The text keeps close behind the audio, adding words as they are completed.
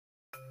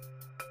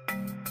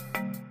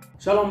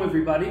Shalom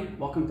everybody,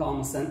 welcome to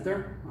Alma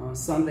Center,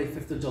 Sunday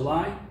 5th of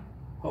July.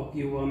 Hope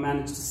you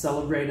managed to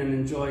celebrate and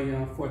enjoy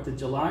 4th of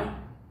July.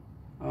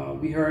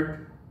 We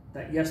heard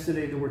that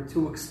yesterday there were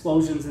 2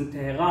 explosions in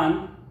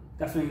Tehran,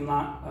 definitely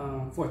not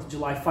 4th of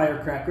July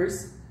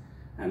firecrackers.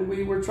 And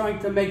we were trying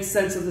to make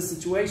sense of the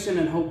situation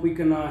and hope we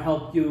can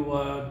help you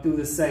do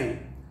the same.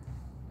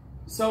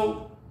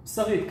 So,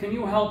 Sarit, can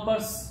you help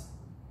us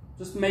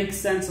just make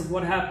sense of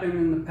what happened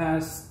in the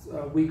past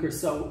week or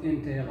so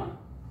in Tehran?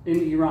 In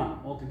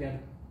Iran altogether?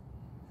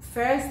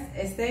 First,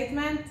 a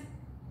statement,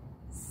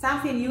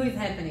 something new is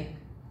happening.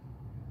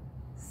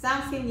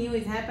 Something new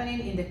is happening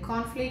in the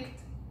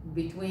conflict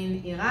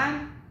between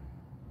Iran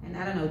and,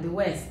 I don't know, the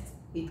West.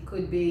 It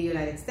could be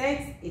United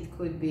States, it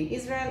could be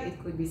Israel, it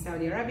could be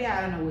Saudi Arabia,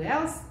 I don't know where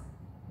else.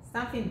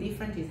 Something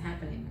different is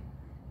happening.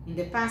 In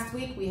the past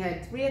week, we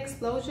had 3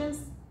 explosions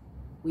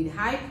with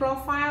high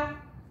profile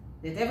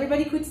that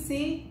everybody could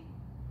see.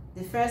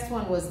 The first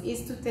one was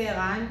east to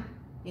Tehran,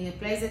 in a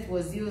place that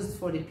was used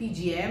for the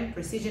PGM,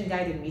 precision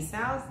guided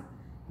missiles.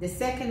 The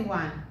second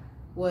one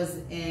was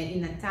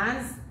in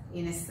Natanz,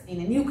 in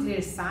a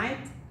nuclear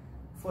site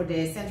for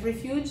the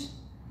centrifuge.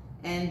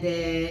 And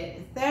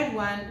the third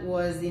one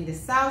was in the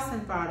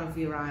southern part of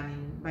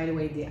Iran, by the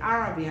way, the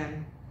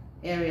Arabian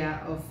area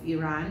of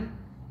Iran,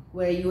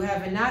 where you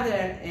have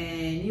another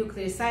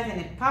nuclear site and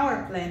a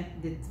power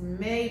plant that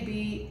may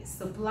be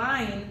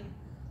supplying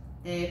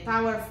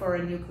power for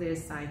a nuclear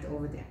site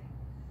over there.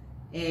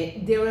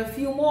 There were a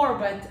few more,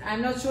 but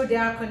I'm not sure they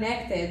are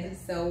connected,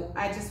 so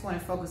I just want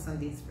to focus on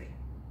these 3.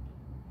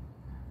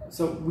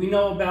 So we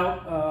know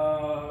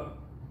about,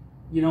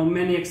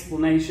 many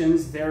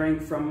explanations varying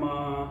from,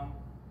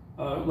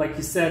 like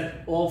you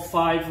said, all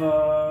 5,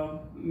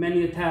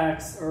 many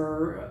attacks,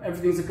 or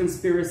everything's a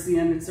conspiracy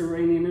and it's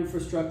Iranian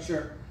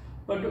infrastructure.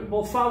 But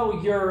we'll follow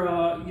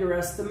your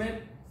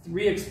estimate,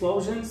 3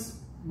 explosions.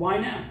 Why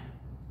now?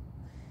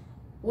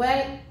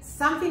 Well,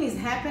 something is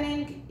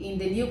happening in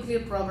the nuclear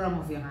program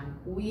of Iran.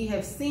 We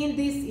have seen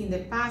this in the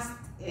past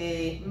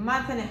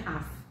month and a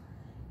half.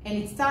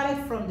 And it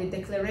started from the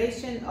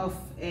declaration of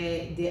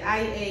the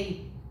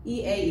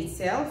IAEA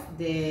itself,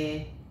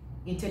 the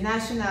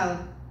International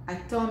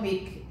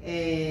Atomic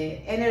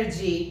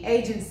Energy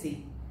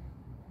Agency,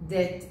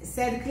 that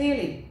said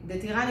clearly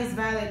that Iran is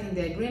violating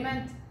the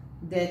agreement,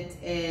 that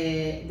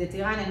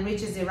Iran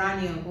enriches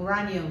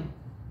uranium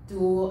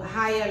to a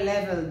higher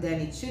level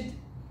than it should,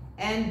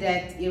 and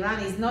that Iran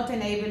is not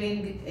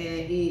enabling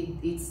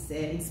its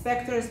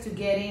inspectors to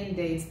get in,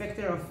 the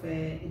inspector of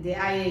the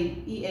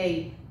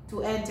IAEA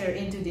to enter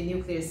into the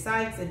nuclear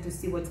sites and to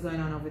see what's going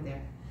on over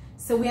there.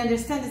 So we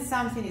understand that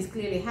something is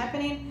clearly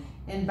happening,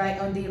 and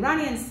on the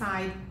Iranian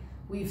side,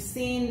 we've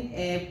seen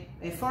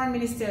Foreign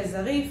Minister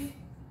Zarif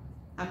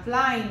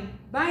applying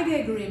by the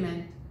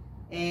agreement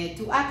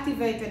to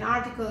activate an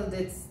article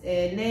that's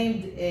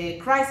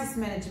named crisis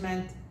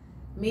management,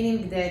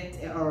 meaning that,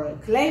 or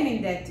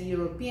claiming that the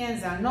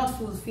Europeans are not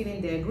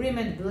fulfilling the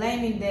agreement,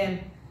 blaming them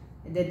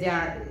that they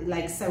are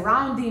like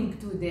surrounding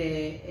to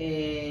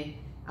the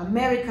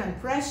American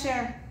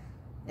pressure,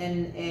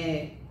 and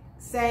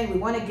saying we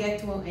want to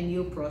get to a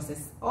new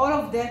process. All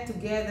of that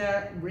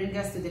together bring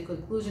us to the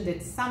conclusion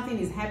that something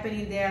is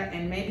happening there,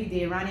 and maybe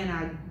the Iranians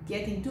are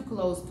getting too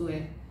close to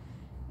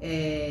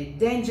a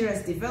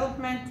dangerous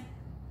development.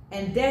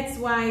 And that's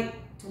why,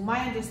 to my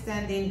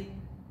understanding,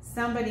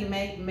 somebody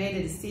made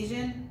a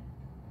decision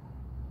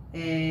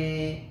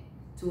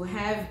to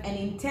have an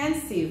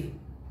intensive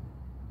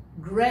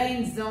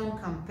gray zone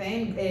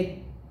campaign.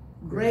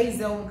 Gray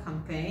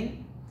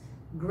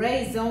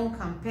zone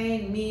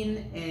campaign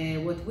mean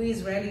what we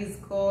Israelis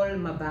call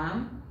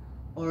Mabam,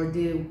 or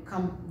the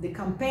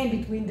campaign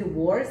between the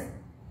wars.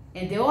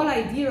 And the whole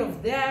idea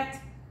of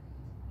that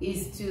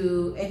is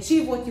to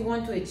achieve what you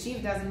want to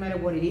achieve, doesn't matter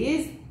what it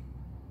is.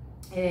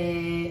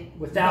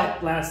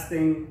 Without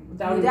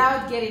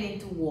getting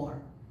into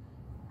war.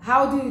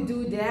 How do you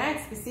do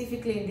that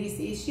specifically in this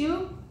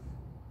issue?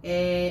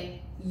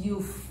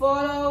 You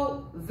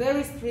follow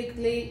very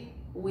strictly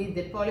with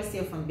the policy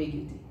of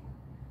ambiguity,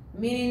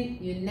 meaning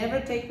you never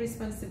take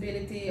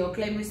responsibility or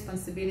claim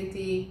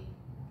responsibility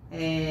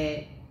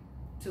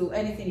to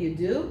anything you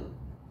do,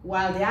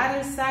 while the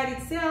other side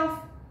itself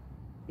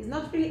is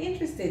not really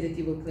interested that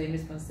you will claim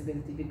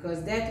responsibility,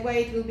 because that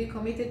way it will be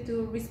committed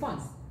to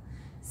response.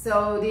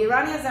 So the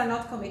Iranians are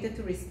not committed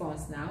to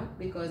response now,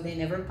 because they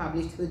never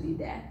published who did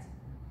that.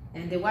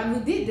 And the one who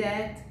did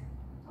that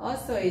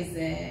also is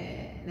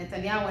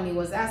Netanyahu. When he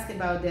was asked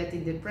about that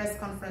in the press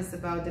conference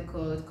about the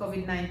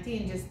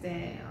COVID-19 just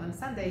on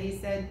Sunday, he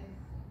said,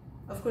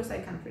 of course I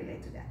can't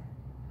relate to that.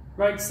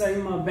 Right,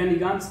 same Benny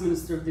Gantz,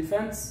 Minister of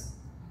Defense.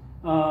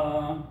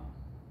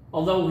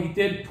 Although he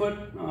did put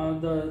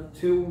the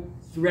 2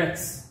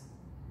 threats,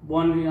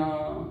 one,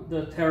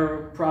 the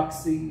terror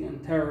proxy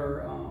and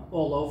terror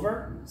all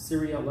over,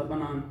 Syria,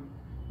 Lebanon,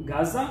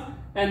 Gaza,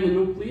 and the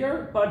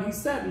nuclear, but he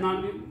said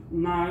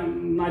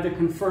neither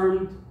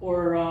confirmed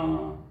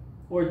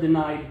or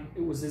denied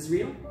it was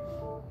Israel,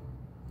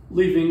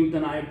 leaving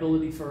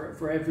deniability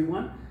for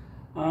everyone.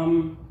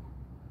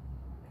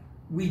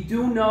 We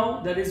do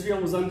know that Israel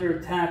was under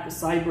attack, a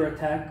cyber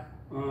attack,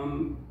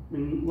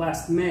 in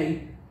last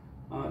May,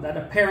 that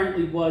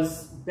apparently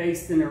was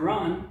based in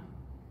Iran.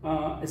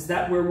 Is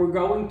that where we're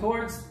going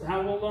towards?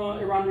 How will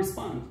Iran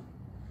respond?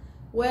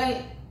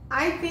 Well,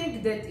 I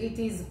think that it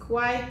is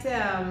quite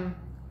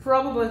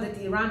probable that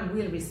Iran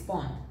will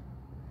respond.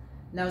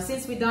 Now,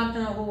 since we don't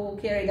know who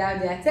carried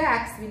out the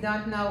attacks, we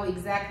don't know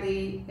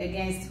exactly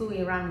against who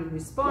Iran will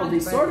respond. Well,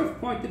 they sort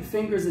of pointed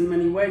fingers in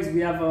many ways.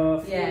 We have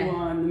a few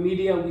in the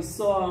media we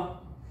saw.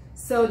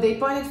 So they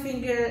pointed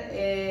finger,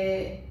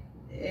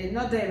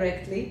 not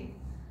directly,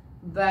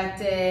 but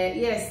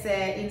yes,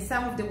 in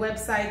some of the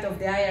website of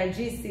the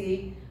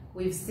IRGC,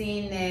 we've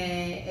seen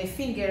a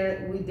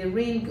finger with the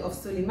ring of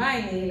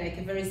Soleimani, like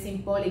a very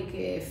symbolic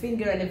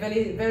finger and a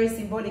very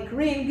symbolic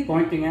ring.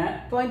 Pointing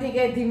at? Pointing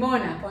at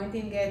Dimona,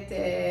 pointing at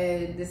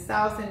the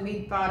south and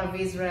mid part of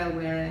Israel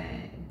where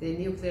the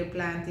nuclear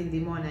plant in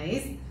Dimona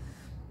is.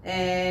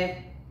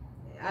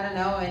 I don't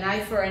know, an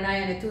eye for an eye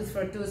and a tooth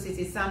for a tooth. It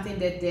is something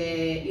that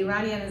the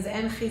Iranians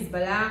and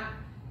Hezbollah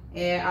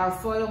are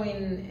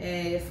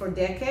following for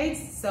decades.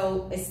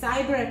 So a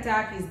cyber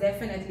attack is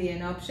definitely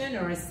an option,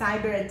 or a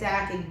cyber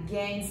attack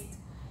against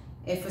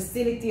a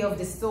facility of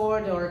the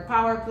sort or a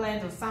power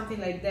plant or something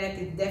like that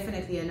is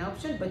definitely an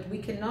option, but we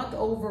cannot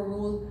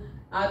overrule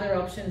other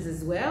options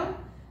as well,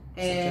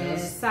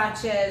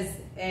 such as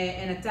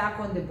an attack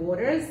on the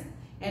borders.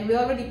 And we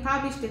already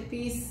published a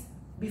piece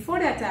before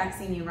the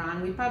attacks in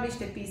Iran. We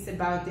published a piece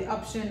about the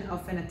option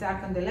of an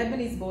attack on the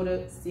Lebanese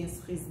border, since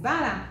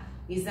Hezbollah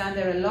is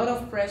under a lot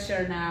of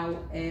pressure now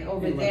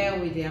over there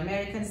with the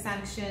American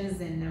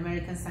sanctions and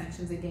American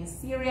sanctions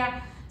against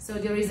Syria. So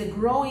there is a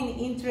growing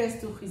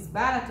interest to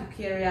Hezbollah to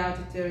carry out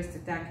a terrorist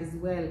attack as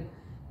well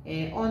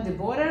on the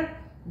border.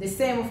 The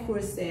same, of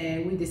course,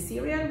 with the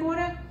Syrian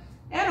border.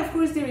 And of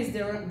course, there is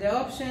the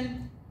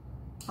option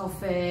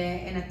of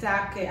an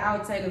attack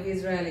outside of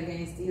Israel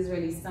against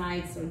Israeli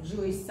sites or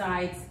Jewish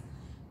sites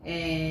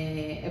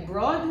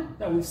abroad.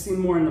 That we've seen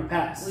more in the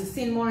past. We've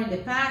seen more in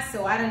the past,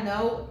 so I don't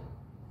know.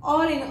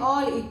 All in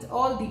all, it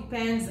all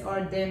depends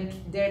on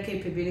their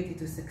capability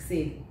to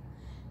succeed.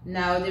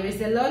 Now, there is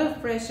a lot of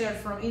pressure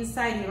from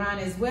inside Iran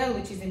as well,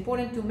 which is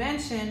important to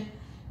mention,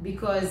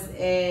 because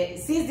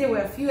since there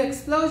were a few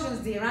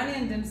explosions, the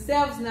Iranians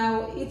themselves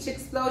now, each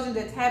explosion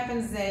that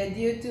happens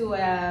due to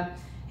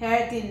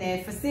hurt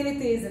in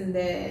facilities and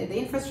the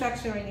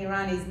infrastructure in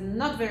Iran is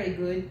not very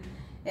good,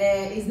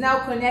 is now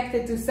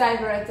connected to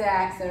cyber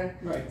attacks.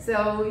 Right.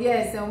 So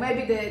yeah, so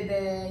maybe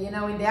in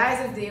the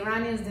eyes of the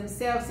Iranians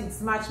themselves, it's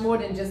much more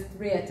than just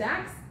 3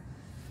 attacks.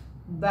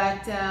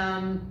 But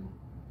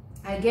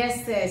I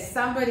guess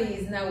somebody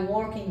is now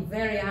working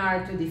very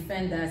hard to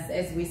defend us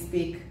as we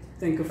speak.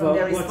 Think of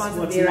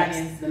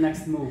what's the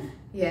next move.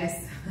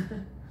 Yes.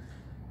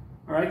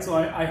 All right, so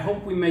I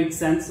hope we made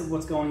sense of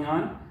what's going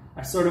on.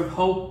 I sort of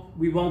hope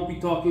we won't be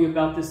talking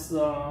about this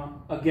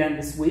again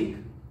this week.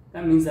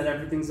 That means that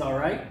everything's all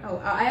right.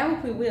 Oh, I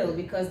hope we will,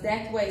 because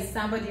that way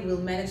somebody will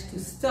manage to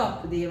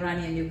stop the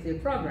Iranian nuclear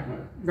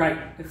program. Right.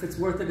 If it's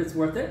worth it, it's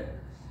worth it.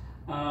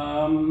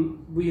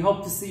 We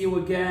hope to see you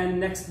again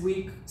next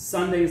week.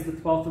 Sunday is the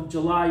 12th of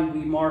July.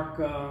 We mark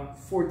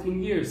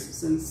 14 years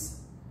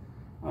since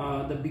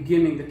the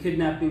beginning, the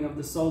kidnapping of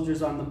the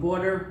soldiers on the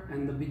border,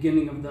 and the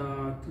beginning of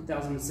the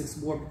 2006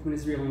 war between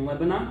Israel and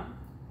Lebanon.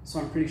 So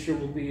I'm pretty sure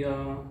we'll be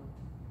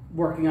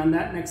working on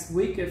that next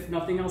week if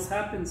nothing else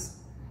happens.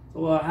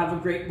 So have a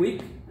great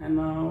week, and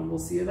we'll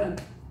see you then.